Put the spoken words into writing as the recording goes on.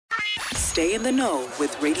Stay in the know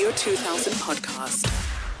with Radio 2000 podcast.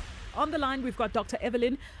 On the line, we've got Dr.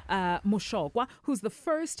 Evelyn Moshokoa, who's the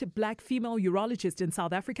first black female urologist in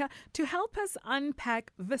South Africa to help us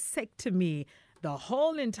unpack vasectomy, the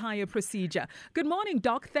whole entire procedure. Good morning,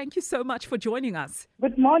 Doc. Thank you so much for joining us.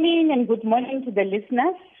 Good morning, and good morning to the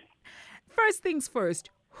listeners. First things first,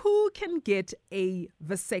 who can get a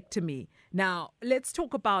vasectomy? Now, let's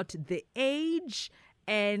talk about the age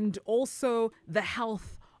and also the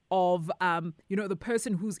health of, the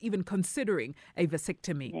person who's even considering a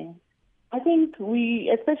vasectomy. Yeah. I think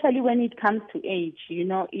especially when it comes to age,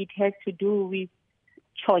 it has to do with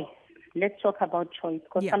choice. Let's talk about choice.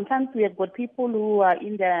 Because sometimes we have got people who are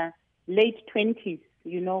in their late 20s,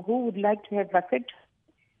 who would like to have vasectomy.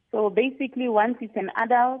 So basically, once it's an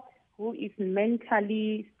adult who is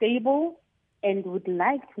mentally stable and would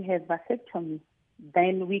like to have vasectomy,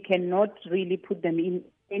 then we cannot really put them in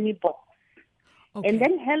any box. Okay. And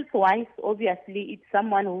then health-wise, obviously, it's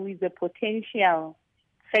someone who is a potential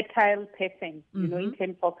fertile person, in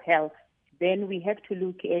terms of health. Then we have to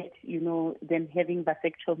look at, them having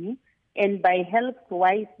vasectomy. And by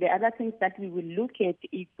health-wise, the other things that we will look at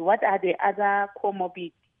is what are the other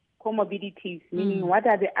comorbidities, meaning what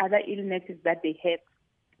are the other illnesses that they have.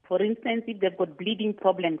 For instance, if they've got bleeding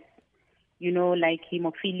problems, like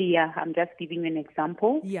hemophilia, I'm just giving an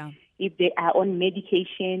example. Yeah. If they are on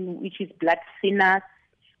medication, which is blood thinners,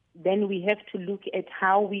 then we have to look at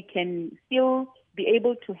how we can still be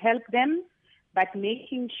able to help them, but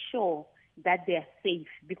making sure that they are safe.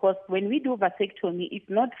 Because when we do vasectomy, it's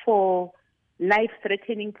not for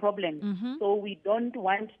life-threatening problems. Mm-hmm. So we don't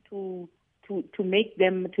want to make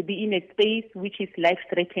them to be in a space which is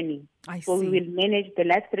life-threatening. So we will manage the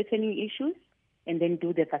life-threatening issues and then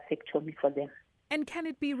do the vasectomy for them. And can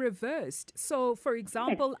it be reversed? So, for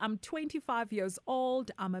example, I'm 25 years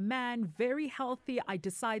old, I'm a man, very healthy. I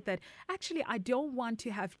decide that actually I don't want to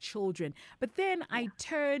have children. But then I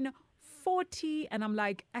turn 40 and I'm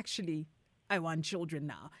like, actually, I want children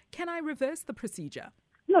now. Can I reverse the procedure?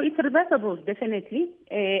 No, it's reversible, definitely.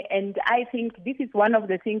 And I think this is one of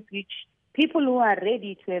the things which people who are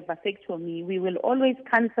ready to have vasectomy, we will always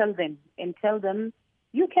counsel them and tell them,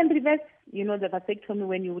 you can reverse, the vasectomy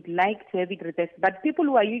when you would like to have it reversed. But people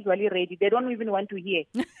who are usually ready, they don't even want to hear,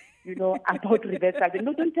 about reversal.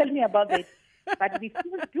 No, don't tell me about it. But we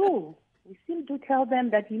still do. We still do tell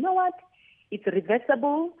them that, it's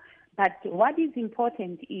reversible. But what is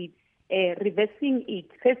important is reversing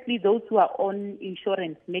it. Firstly, those who are on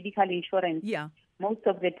insurance, medical insurance, most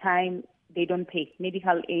of the time they don't pay.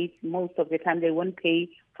 Medical aid, most of the time they won't pay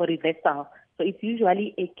for reversal. So it's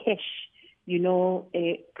usually a cash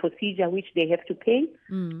a procedure which they have to pay.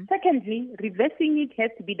 Secondly, reversing it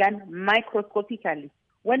has to be done microscopically.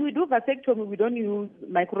 When we do vasectomy, we don't use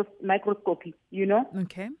microscopy,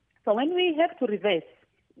 Okay. So when we have to reverse,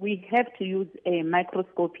 we have to use a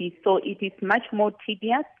microscopy. So it is much more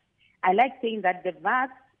tedious. I like saying that the vas,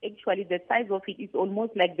 actually the size of it is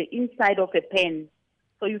almost like the inside of a pen.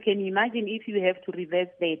 So you can imagine if you have to reverse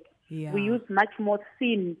that. Yeah. We use much more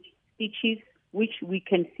thin stitches, which we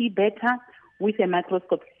can see better with a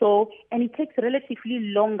microscope. And it takes relatively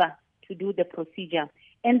longer to do the procedure.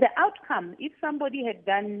 And the outcome, if somebody had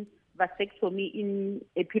done vasectomy in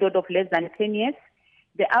a period of less than 10 years,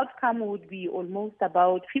 the outcome would be almost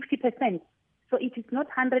about 50%. So it is not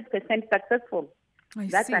 100% successful.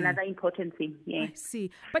 That's another important thing. Yeah. I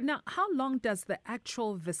see. But now, how long does the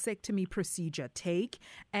actual vasectomy procedure take?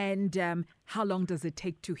 And how long does it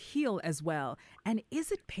take to heal as well? And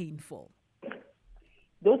is it painful?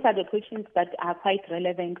 Those are the questions that are quite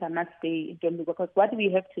relevant, I must say, because what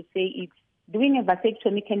we have to say is doing a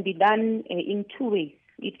vasectomy can be done in two ways.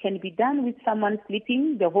 It can be done with someone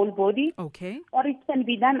sleeping the whole body. Okay. Or it can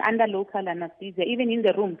be done under local anesthesia, even in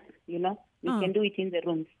the rooms, We can do it in the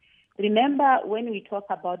rooms. Remember, when we talk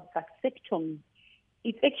about vasectomy,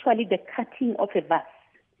 it's actually the cutting of a vas.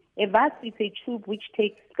 A vas is a tube which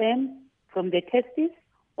takes sperm from the testis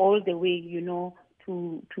all the way,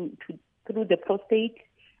 to through the prostate.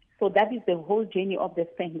 So that is the whole journey of the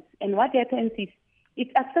sperms. And what happens is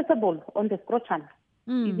it's accessible on the scrotum,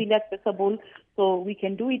 easily accessible. So we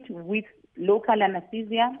can do it with local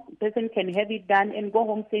anesthesia. The person can have it done and go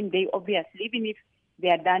home same day, obviously, even if they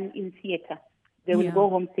are done in theater. They will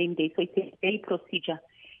go home same day. So it's a day procedure.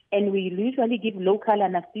 And we usually give local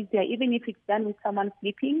anesthesia, even if it's done with someone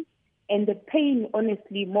sleeping. And the pain,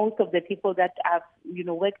 honestly, most of the people that I've,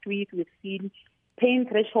 worked with, we've seen pain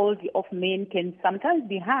threshold of men can sometimes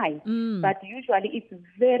be high, but usually it's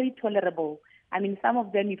very tolerable. I mean, some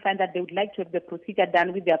of them you find that they would like to have the procedure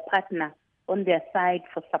done with their partner on their side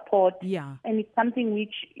for support. Yeah. And it's something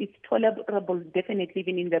which is tolerable, definitely,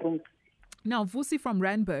 even in the room. Now, Vusi from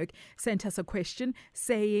Randburg sent us a question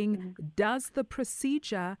saying, does the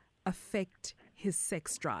procedure affect his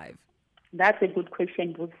sex drive? That's a good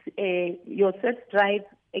question, Vusi. Your sex drive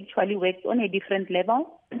actually works on a different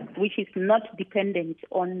level, which is not dependent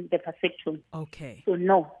on the vasectomy. Okay. So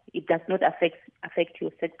no, it does not affect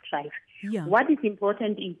your sex drive. Yeah. What is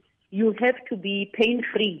important is you have to be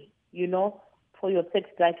pain-free, for your sex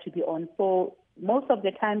drive to be on. So most of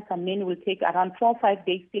the time, some men will take around 4 or 5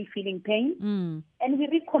 days still feeling pain. And we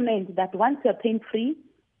recommend that once you're pain-free,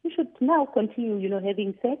 you should now continue,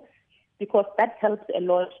 having sex, because that helps a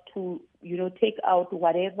lot to, take out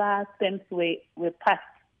whatever sperms were past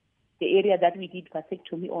the area that we did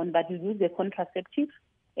vasectomy on, but you use the contraceptive.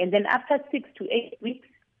 And then after 6 to 8 weeks,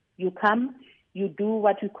 you come, you do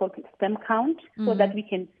what we call sperm count, so that we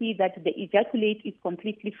can see that the ejaculate is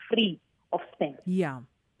completely free of sperm. Yeah.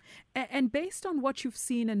 And based on what you've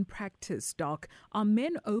seen in practice, Doc, are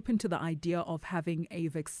men open to the idea of having a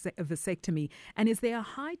vasectomy? And is there a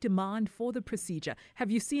high demand for the procedure? Have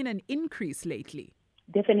you seen an increase lately?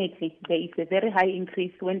 Definitely. There is a very high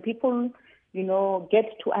increase. When people,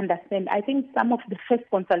 get to understand, I think some of the first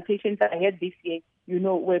consultations I had this year,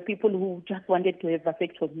 were people who just wanted to have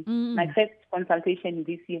vasectomy. My first consultation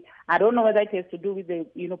this year. I don't know whether it has to do with the,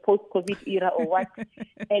 post-COVID era or what.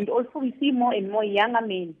 And also we see more and more younger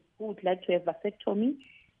men who would like to have vasectomy.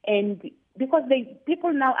 And because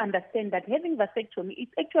people now understand that having vasectomy is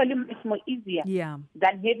actually much more easier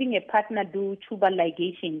than having a partner do tubal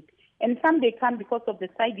ligation. And some they come because of the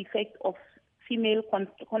side effects of female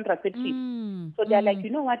contraceptives. So they're like, you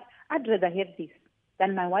know what, I'd rather have this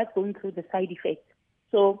than my wife going through the side effects.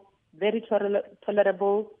 So very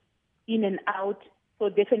tolerable, in and out. So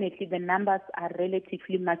definitely the numbers are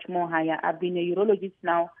relatively much more higher. I've been a urologist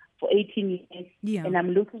now for 18 years, and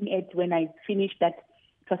I'm looking at when I finish that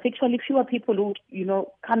it was actually fewer people who,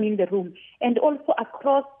 come in the room, and also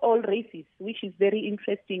across all races, which is very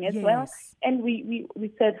interesting as well. And we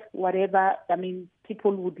serve whatever,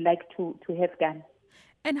 people would like to have done.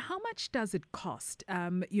 And how much does it cost?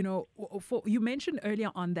 You mentioned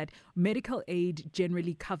earlier on that medical aid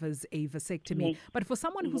generally covers a vasectomy. But for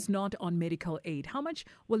someone who's not on medical aid, how much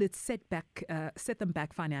will it set them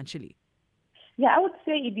back financially? Yeah, I would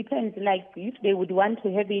say it depends. Like if they would want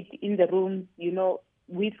to have it in the room,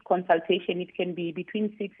 with consultation, it can be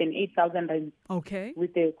between 6,000 and 8,000 rand. Okay.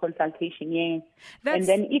 With the consultation, And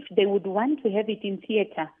then if they would want to have it in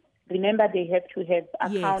theater, remember they have to have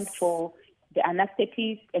account for the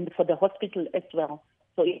anesthetist and for the hospital as well.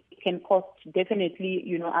 So it can cost definitely,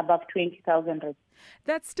 above 20,000 rand.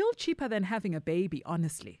 That's still cheaper than having a baby,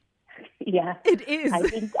 honestly. Yeah. It is. I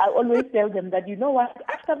think I always tell them that,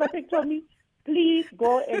 after vasectomy, please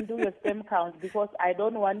go and do your sperm count, because I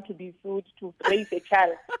don't want to be sued to raise a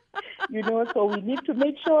child. So we need to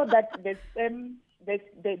make sure that the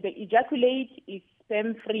ejaculate is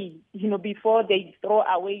sperm free, before they throw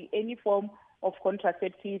away any form of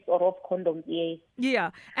contraceptives or of condoms.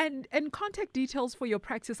 Yeah. And contact details for your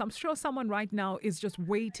practice. I'm sure someone right now is just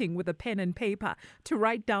waiting with a pen and paper to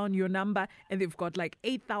write down your number, and they've got like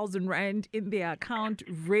 8,000 Rand in their account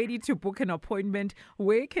ready to book an appointment.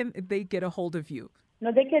 Where can they get a hold of you?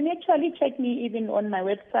 No, they can actually check me even on my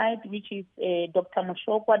website, which is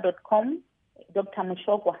drmoshokoa.com,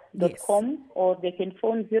 drmoshokoa.com, or they can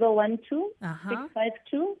phone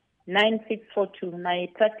 012-652 9642. My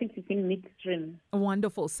practice is in midstream.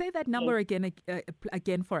 Wonderful. Say that number again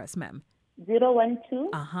for us, ma'am.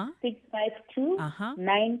 012-652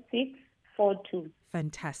 9642.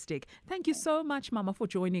 Fantastic. Thank you so much, Mama, for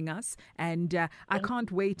joining us. And I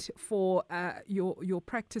can't wait for your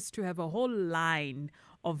practice to have a whole line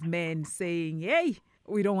of men saying, hey,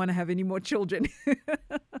 we don't want to have any more children.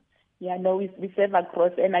 Yeah, no, we serve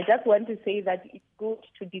across. And I just want to say that it's good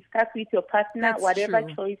to discuss with your partner whatever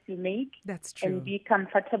choice you make. That's true. And be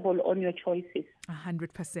comfortable on your choices.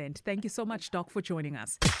 100%. Thank you so much, Doc, for joining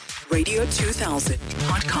us. Radio 2000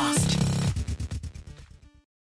 podcast.